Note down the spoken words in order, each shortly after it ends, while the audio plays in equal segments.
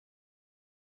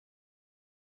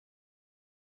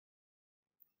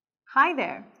Hi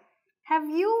there. Have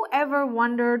you ever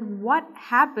wondered what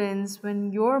happens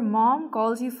when your mom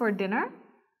calls you for dinner?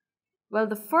 Well,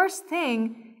 the first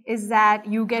thing is that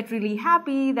you get really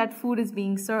happy that food is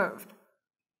being served.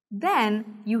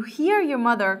 Then you hear your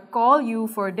mother call you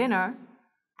for dinner,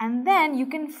 and then you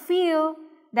can feel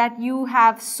that you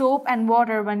have soap and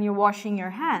water when you're washing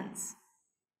your hands.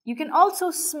 You can also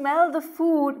smell the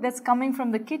food that's coming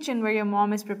from the kitchen where your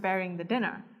mom is preparing the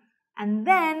dinner. And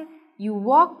then you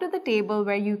walk to the table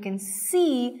where you can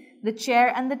see the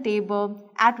chair and the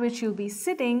table at which you'll be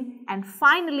sitting, and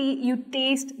finally you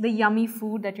taste the yummy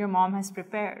food that your mom has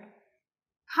prepared.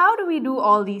 How do we do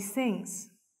all these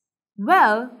things?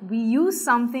 Well, we use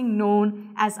something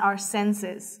known as our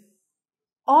senses.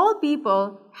 All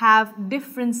people have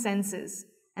different senses,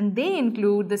 and they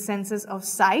include the senses of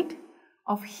sight,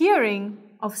 of hearing,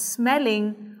 of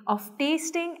smelling, of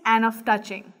tasting, and of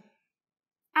touching.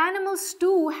 Animals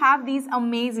too have these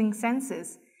amazing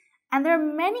senses, and there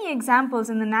are many examples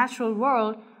in the natural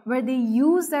world where they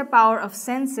use their power of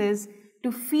senses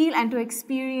to feel and to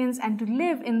experience and to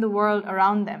live in the world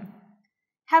around them.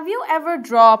 Have you ever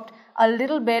dropped a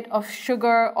little bit of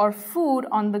sugar or food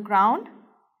on the ground?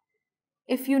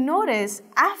 If you notice,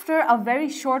 after a very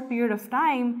short period of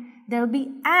time, there will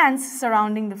be ants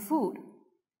surrounding the food.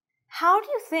 How do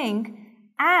you think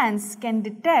ants can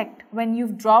detect when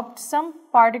you've dropped some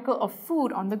particle of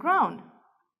food on the ground?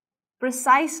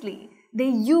 Precisely, they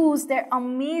use their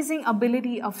amazing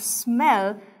ability of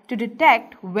smell to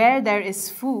detect where there is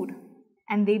food.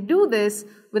 And they do this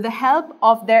with the help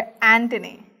of their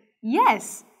antennae.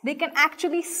 Yes, they can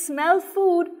actually smell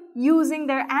food using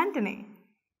their antennae.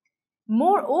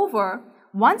 Moreover,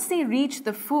 once they reach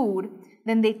the food,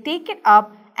 then they take it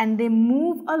up and they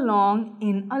move along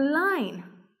in a line.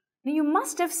 Now, you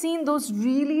must have seen those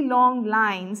really long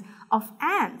lines of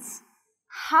ants.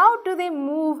 How do they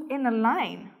move in a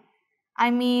line?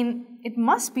 I mean, it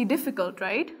must be difficult,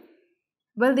 right?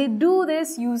 Well, they do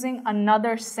this using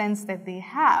another sense that they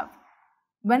have.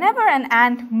 Whenever an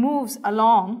ant moves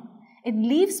along, it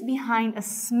leaves behind a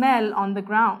smell on the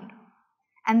ground.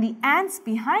 And the ants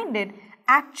behind it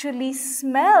actually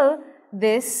smell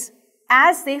this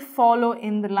as they follow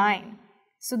in the line.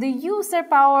 So they use their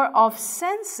power of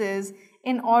senses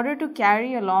in order to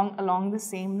carry along the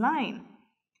same line.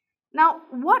 Now,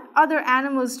 what other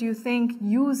animals do you think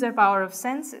use their power of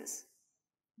senses?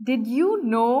 Did you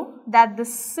know that the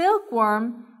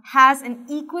silkworm has an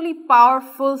equally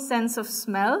powerful sense of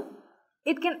smell?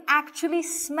 It can actually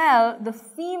smell the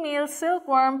female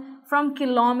silkworm from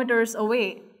kilometers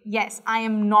away. Yes, I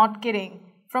am not kidding.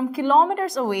 From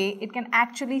kilometers away, it can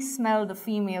actually smell the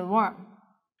female worm.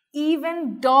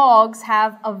 Even dogs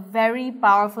have a very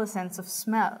powerful sense of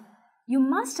smell. You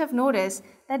must have noticed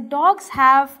that dogs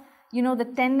have,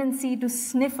 the tendency to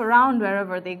sniff around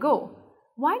wherever they go.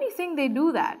 Why do you think they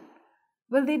do that?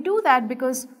 Well, they do that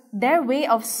because their way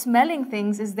of smelling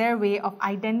things is their way of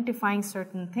identifying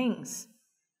certain things.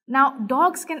 Now,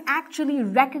 dogs can actually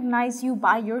recognize you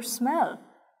by your smell.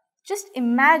 Just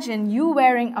imagine you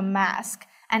wearing a mask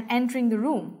and entering the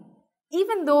room.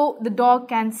 Even though the dog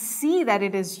can see that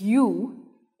it is you,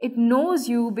 it knows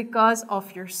you because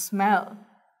of your smell.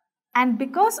 And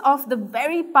because of the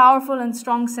very powerful and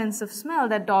strong sense of smell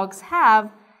that dogs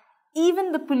have,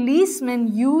 even the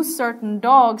policemen use certain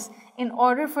dogs in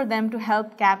order for them to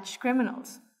help catch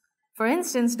criminals. For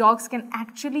instance, dogs can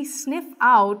actually sniff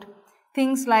out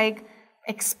things like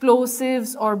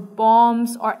explosives or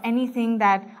bombs or anything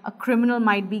that a criminal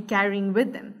might be carrying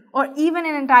with them, or even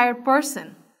an entire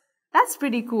person. That's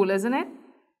pretty cool, isn't it?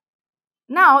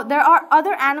 Now, there are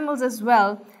other animals as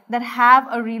well that have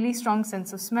a really strong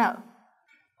sense of smell.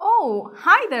 Oh,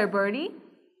 hi there, birdie.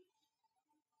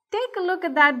 Take a look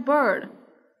at that bird.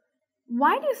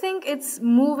 Why do you think it's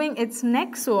moving its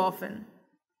neck so often?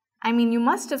 I mean, you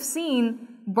must have seen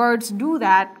birds do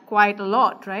that quite a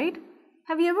lot, right?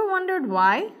 Have you ever wondered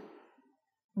why?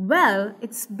 Well,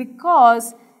 it's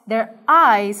because their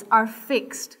eyes are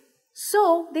fixed.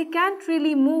 So they can't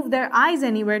really move their eyes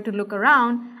anywhere to look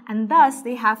around, and thus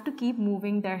they have to keep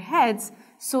moving their heads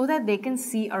so that they can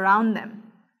see around them.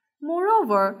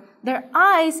 Moreover, their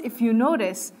eyes, if you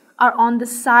notice, are on the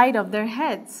side of their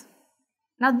heads.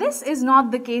 Now, this is not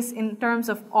the case in terms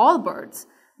of all birds,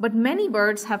 but many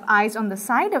birds have eyes on the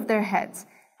side of their heads,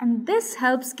 and this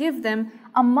helps give them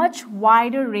a much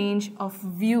wider range of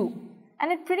view.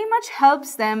 And it pretty much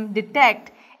helps them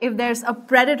detect if there's a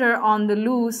predator on the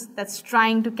loose that's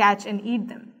trying to catch and eat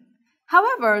them.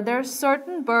 However, there are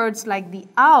certain birds like the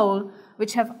owl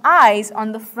which have eyes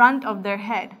on the front of their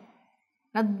head.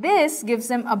 Now, this gives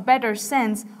them a better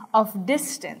sense of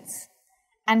distance.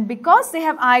 And because they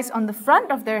have eyes on the front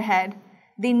of their head,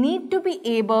 they need to be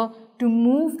able to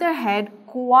move their head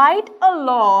quite a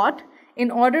lot in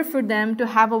order for them to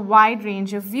have a wide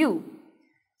range of view.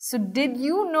 So did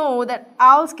you know that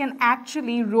owls can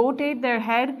actually rotate their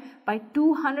head by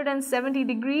 270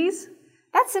 degrees?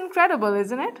 That's incredible,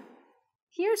 isn't it?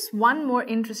 Here's one more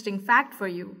interesting fact for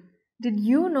you. Did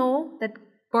you know that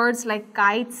birds like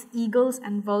kites, eagles,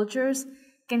 and vultures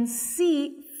can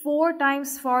see 4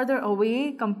 times farther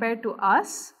away compared to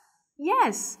us?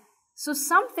 Yes. So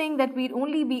something that we'd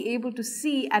only be able to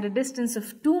see at a distance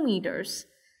of 2 meters,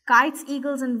 kites,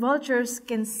 eagles, and vultures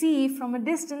can see from a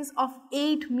distance of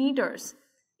 8 meters.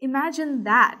 Imagine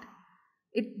that.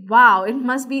 Wow, it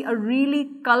must be a really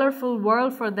colorful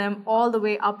world for them all the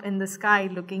way up in the sky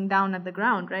looking down at the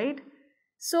ground, right?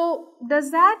 So does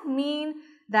that mean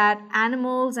that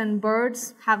animals and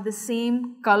birds have the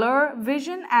same color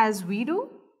vision as we do?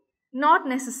 Not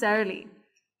necessarily.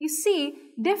 You see,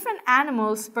 different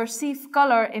animals perceive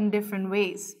color in different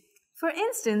ways. For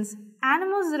instance,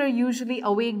 animals that are usually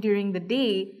awake during the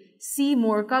day see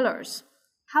more colors.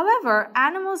 However,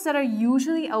 animals that are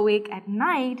usually awake at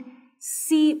night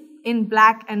see in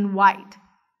black and white.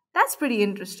 That's pretty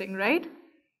interesting, right?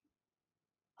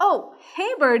 Oh,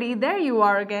 hey birdie, there you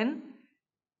are again.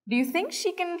 Do you think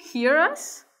she can hear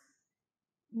us?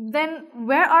 Then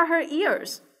where are her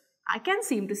ears? I can't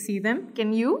seem to see them.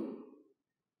 Can you?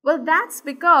 Well, that's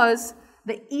because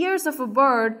the ears of a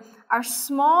bird are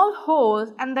small holes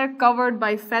and they're covered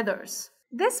by feathers.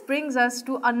 This brings us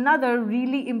to another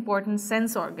really important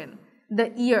sense organ,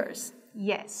 the ears.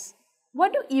 Yes.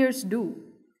 What do ears do?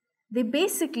 They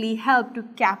basically help to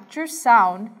capture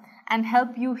sound and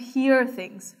help you hear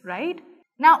things, right?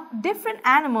 Now, different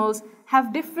animals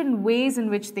have different ways in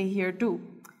which they hear too.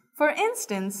 For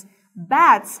instance,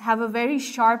 bats have a very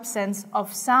sharp sense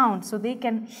of sound, so they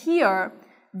can hear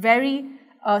very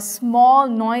small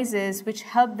noises which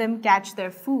help them catch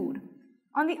their food.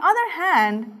 On the other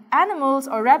hand, animals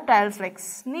or reptiles like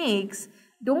snakes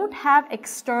don't have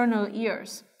external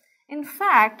ears. In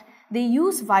fact, they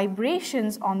use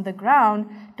vibrations on the ground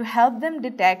to help them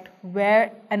detect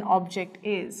where an object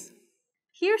is.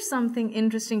 Here's something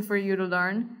interesting for you to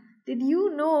learn. Did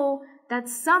you know that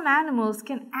some animals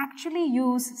can actually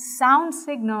use sound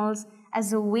signals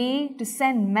as a way to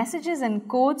send messages and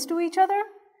codes to each other?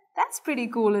 That's pretty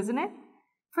cool, isn't it?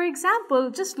 For example,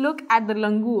 just look at the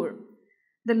langur.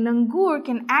 The langur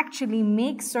can actually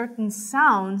make certain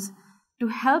sounds to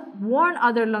help warn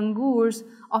other langurs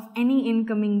of any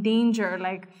incoming danger,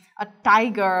 like a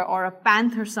tiger or a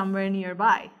panther somewhere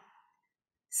nearby.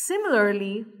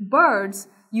 Similarly, birds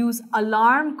use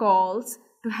alarm calls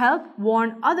to help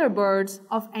warn other birds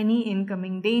of any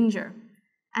incoming danger.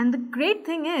 And the great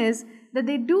thing is that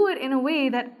they do it in a way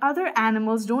that other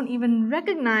animals don't even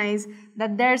recognize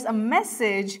that there's a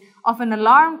message of an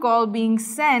alarm call being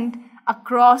sent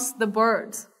across the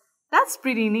birds. That's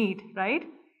pretty neat, right?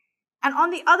 And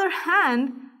on the other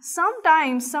hand,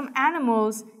 sometimes some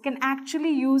animals can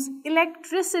actually use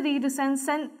electricity to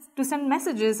send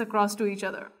messages across to each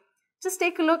other. Just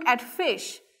take a look at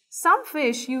fish. Some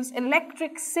fish use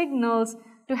electric signals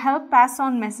to help pass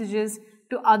on messages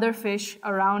to other fish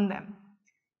around them.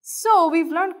 So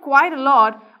we've learned quite a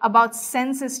lot about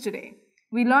senses today.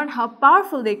 We learned how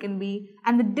powerful they can be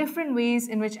and the different ways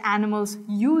in which animals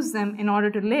use them in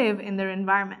order to live in their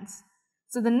environments.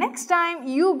 So the next time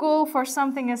you go for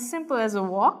something as simple as a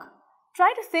walk,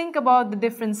 try to think about the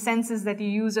different senses that you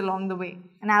use along the way.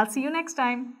 And I'll see you next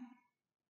time.